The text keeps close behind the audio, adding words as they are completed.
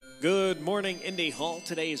Good morning, Indy Hall.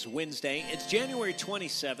 Today is Wednesday. It's January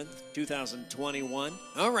 27th, 2021.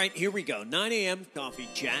 All right, here we go. 9 a.m. Coffee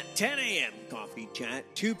Chat, 10 a.m. Coffee Chat,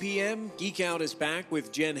 2 p.m. Geek Out is back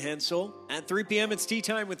with Jen Hensel. At 3 p.m. it's Tea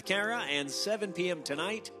Time with Kara, and 7 p.m.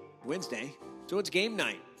 tonight, Wednesday, so it's game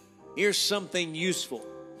night. Here's something useful.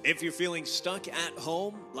 If you're feeling stuck at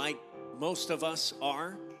home, like most of us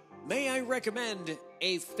are, may I recommend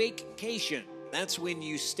a fakecation. That's when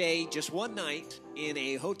you stay just one night in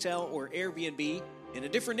a hotel or Airbnb in a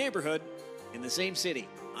different neighborhood in the same city.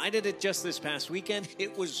 I did it just this past weekend.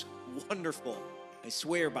 It was wonderful. I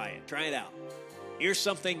swear by it. Try it out. Here's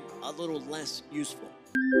something a little less useful.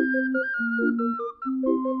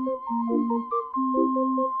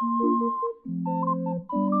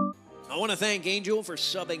 I want to thank Angel for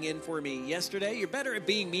subbing in for me yesterday. You're better at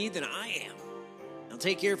being me than I am. Now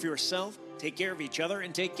take care of yourself, take care of each other,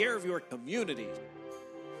 and take care of your community.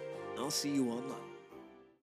 I'll see you online.